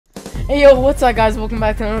Hey yo, what's up guys? Welcome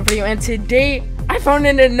back to another video, and today I found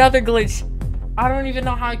another glitch. I don't even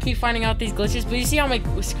know how I keep finding out these glitches, but you see how my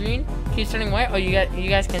screen keeps turning white? Oh, you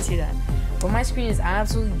guys can't see that. But my screen is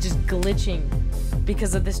absolutely just glitching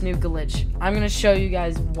because of this new glitch. I'm gonna show you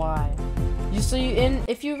guys why.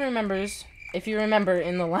 If you remember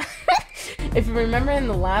in the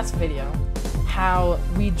last video how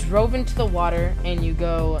we drove into the water and you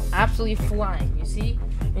go absolutely flying. You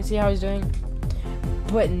see how he's doing?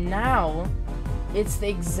 But now it's the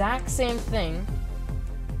exact same thing,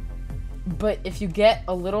 but if you get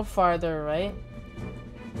a little farther, right,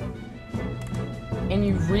 and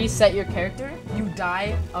you reset your character, you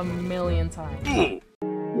die a million times.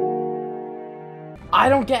 I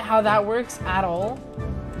don't get how that works at all,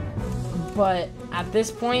 but at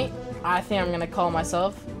this point I think I'm gonna call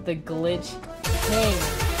myself the glitch king.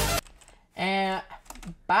 And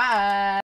bye.